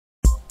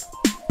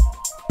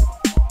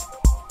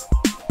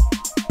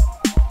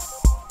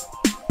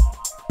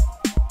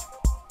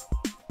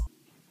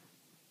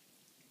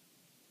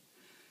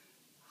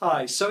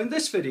Hi, so in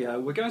this video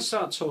we're going to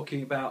start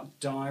talking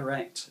about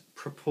direct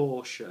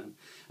proportion.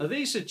 Now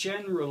these are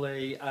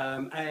generally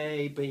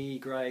A, B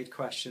grade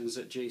questions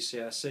at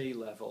GCSE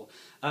level.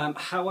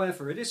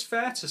 However, it is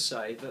fair to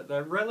say that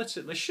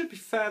they should be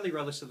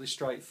relatively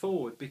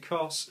straightforward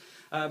because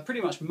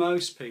pretty much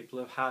most people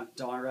have had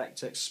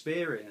direct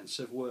experience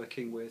of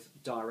working with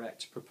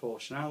direct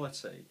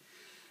proportionality.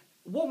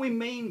 What we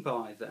mean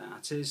by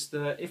that is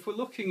that if we're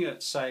looking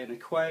at, say, an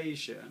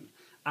equation,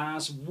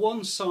 as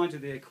one side of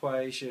the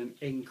equation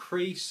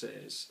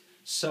increases,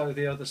 so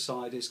the other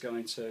side is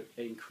going to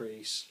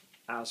increase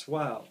as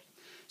well.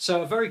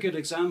 So a very good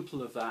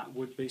example of that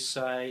would be,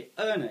 say,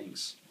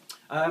 earnings.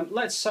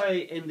 Let's say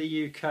in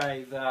the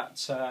UK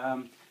that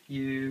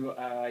you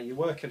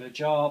work at a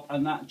job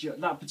and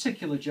that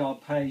particular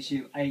job pays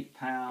you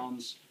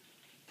 £8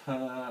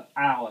 per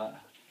hour.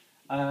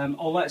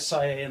 Or let's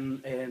say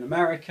in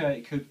America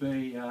it could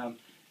be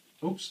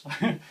oops,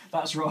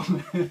 that's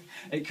wrong.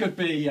 It could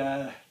be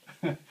a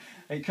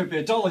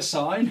dollar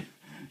sign,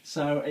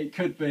 so it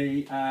could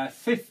be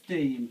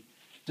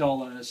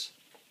 $15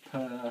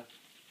 per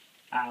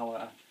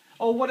hour,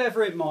 or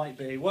whatever it might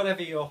be,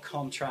 whatever your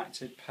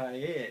contracted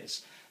pay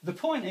is. The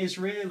point is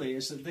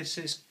that this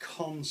is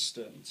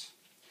constant.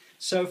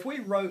 So if we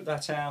wrote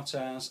that out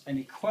as an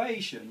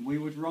equation, we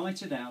would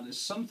write it out as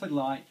something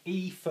like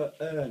E for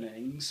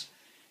earnings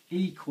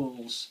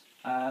equals,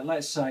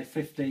 let's say,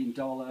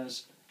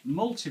 $15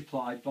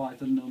 multiplied by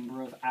the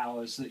number of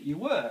hours that you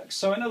work.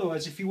 So in other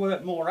words, if you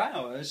work more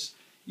hours,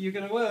 you're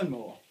going to earn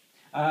more.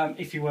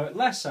 If you work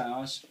less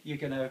hours, you're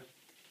going to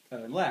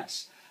earn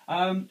less.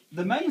 The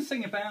main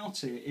thing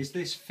about it is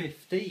this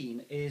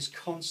 15 is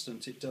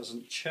constant, it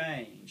doesn't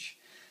change.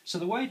 So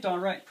the way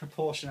direct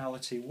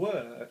proportionality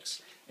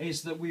works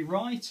is that we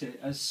write it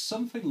as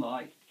something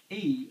like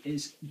E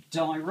is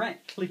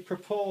directly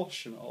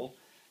proportional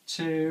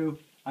to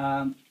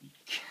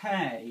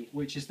K,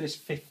 which is this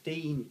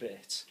 15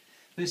 bit.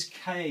 This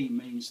K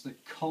means the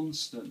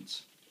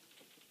constant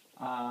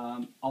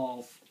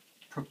of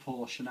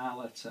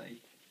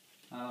proportionality.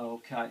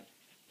 Okay.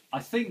 I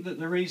think that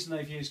the reason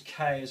they've used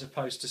K as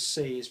opposed to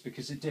C is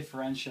because it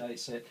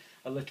differentiates it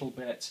a little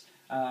bit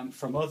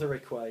from other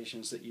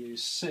equations that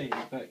use C,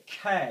 but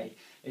K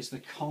is the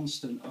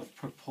constant of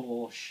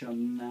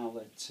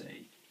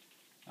proportionality.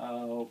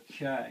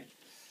 Okay.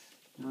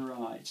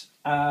 Right,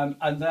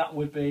 and that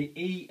would be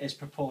E is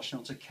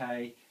proportional to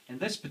K, in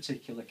this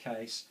particular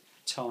case,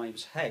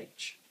 times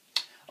H.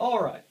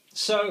 Alright,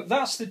 so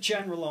that's the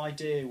general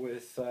idea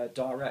with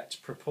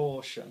direct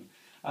proportion.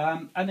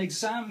 An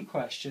exam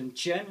question,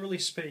 generally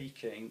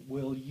speaking,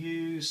 will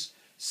use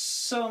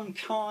some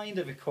kind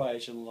of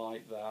equation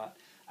like that,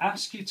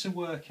 ask you to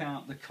work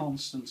out the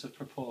constant of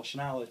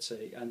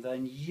proportionality, and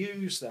then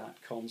use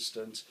that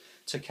constant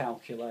to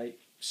calculate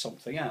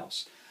something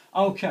else.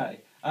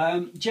 Okay.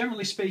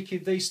 Generally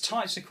speaking, these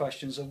types of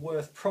questions are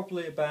worth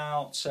probably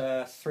about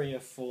 3 or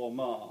 4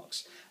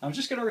 marks. I'm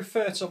just going to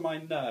refer to my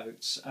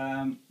notes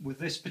with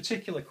this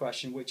particular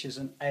question, which is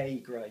an A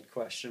grade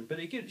question, but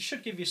it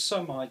should give you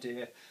some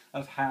idea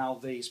of how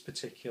these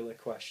particular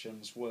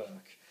questions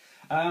work.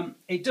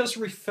 It does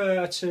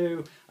refer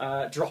to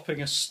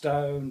dropping a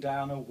stone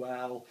down a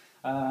well.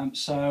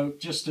 So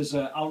just as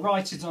I'll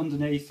write it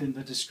underneath in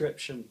the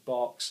description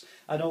box,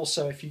 and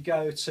also if you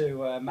go to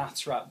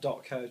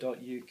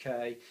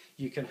mathswrap.co.uk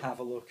you can have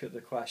a look at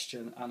the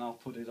question and I'll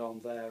put it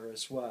on there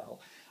as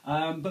well.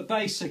 But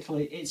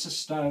basically it's a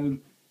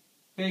stone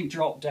being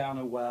dropped down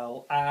a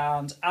well,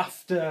 and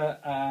after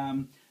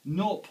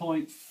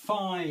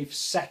 0.5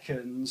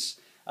 seconds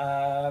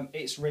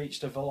it's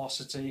reached a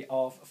velocity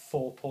of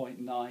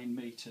 4.9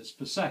 meters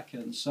per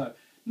second. So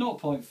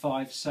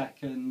 0.5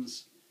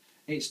 seconds,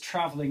 it's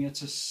travelling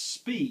at a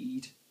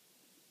speed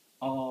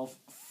of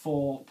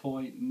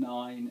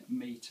 4.9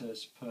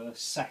 meters per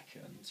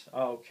second.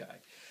 Okay,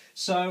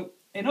 so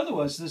in other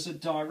words, there's a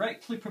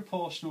directly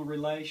proportional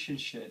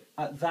relationship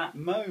at that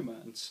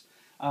moment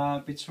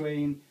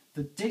between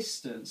the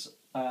distance,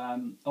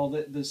 or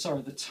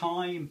the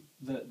time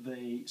that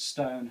the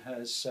stone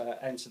has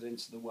entered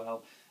into the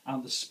well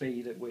and the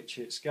speed at which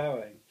it's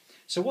going.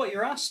 So what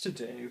you're asked to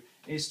do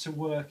is to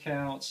work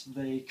out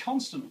the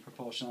constant of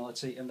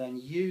proportionality and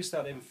then use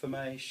that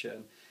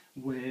information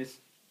with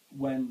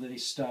when the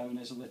stone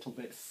is a little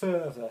bit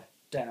further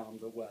down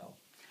the well.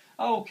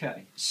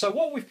 Okay, so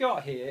what we've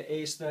got here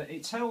is that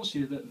it tells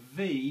you that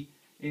V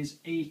is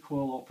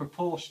equal, or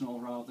proportional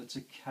rather,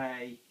 to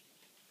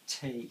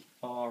KT.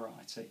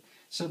 Alrighty.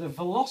 So the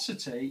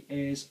velocity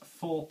is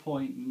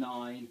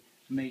 4.9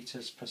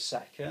 meters per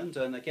second,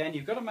 and again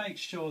you've got to make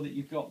sure that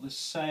you've got the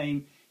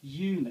same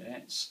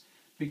units,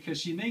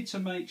 because you need to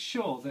make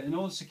sure that in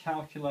order to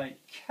calculate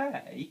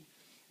K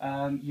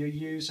you're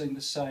using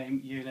the same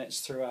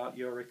units throughout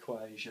your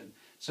equation.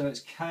 So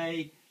it's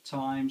K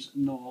times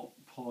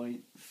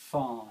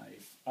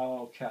 0.5.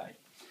 Okay,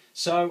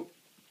 so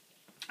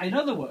in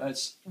other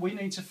words, we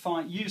need to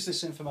use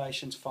this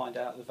information to find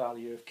out the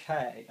value of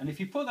K, and if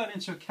you put that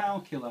into a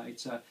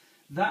calculator,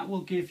 that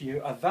will give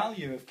you a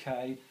value of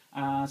K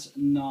as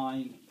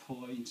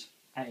 9.5.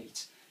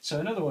 8. So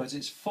in other words,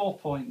 it's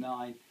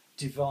 4.9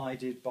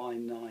 divided by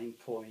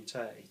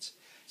 9.8.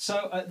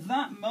 So at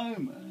that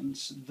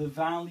moment, the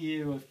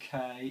value of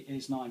k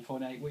is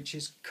 9.8, which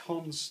is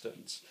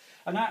constant.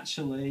 And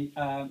actually,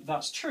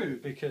 that's true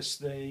because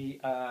the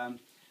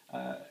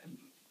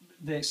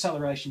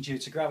acceleration due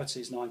to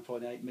gravity is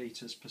 9.8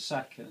 meters per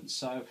second.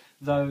 So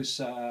those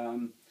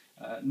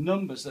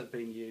numbers that are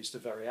being used are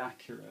very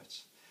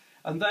accurate.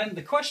 And then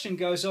the question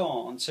goes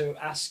on to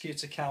ask you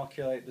to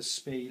calculate the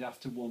speed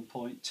after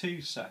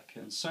 1.2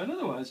 seconds. So in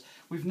other words,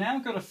 we've now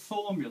got a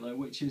formula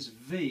which is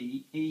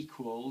v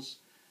equals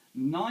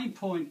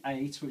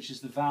 9.8, which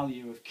is the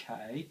value of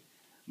k,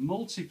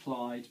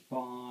 multiplied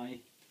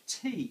by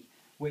t,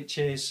 which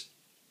is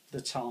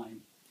the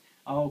time.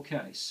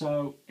 Okay,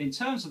 so in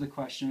terms of the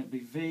question, it would be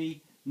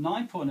v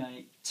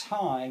 9.8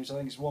 times, I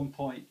think it's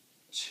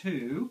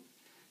 1.2.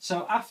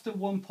 So after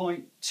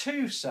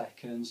 1.2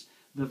 seconds,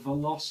 the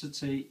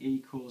velocity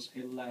equals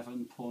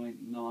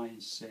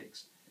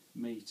 11.96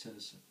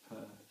 meters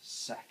per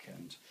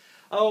second.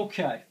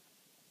 Okay,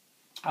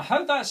 I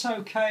hope that's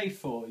okay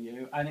for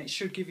you, and it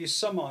should give you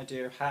some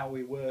idea of how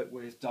we work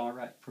with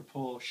direct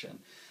proportion.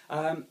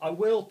 I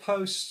will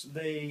post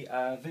the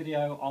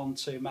video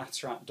onto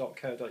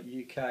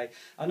mathswrap.co.uk,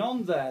 and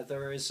on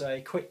there is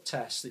a quick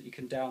test that you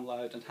can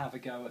download and have a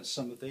go at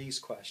some of these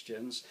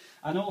questions.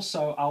 And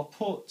also I'll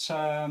put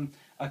a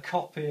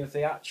copy of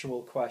the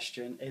actual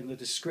question in the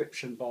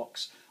description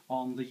box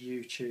on the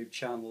YouTube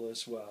channel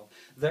as well.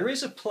 There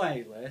is a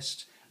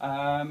playlist,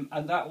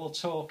 and that will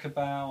talk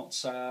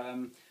about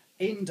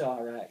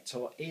indirect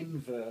or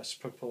inverse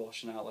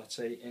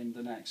proportionality in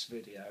the next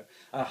video.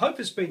 I hope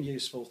it's been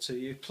useful to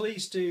you.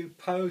 Please do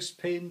post,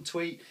 pin,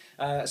 tweet,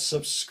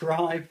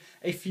 subscribe.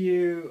 If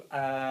you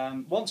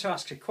want to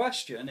ask a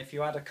question, if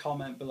you add a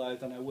comment below,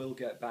 then I will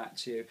get back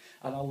to you,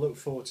 and I'll look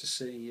forward to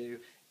seeing you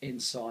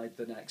inside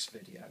the next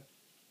video.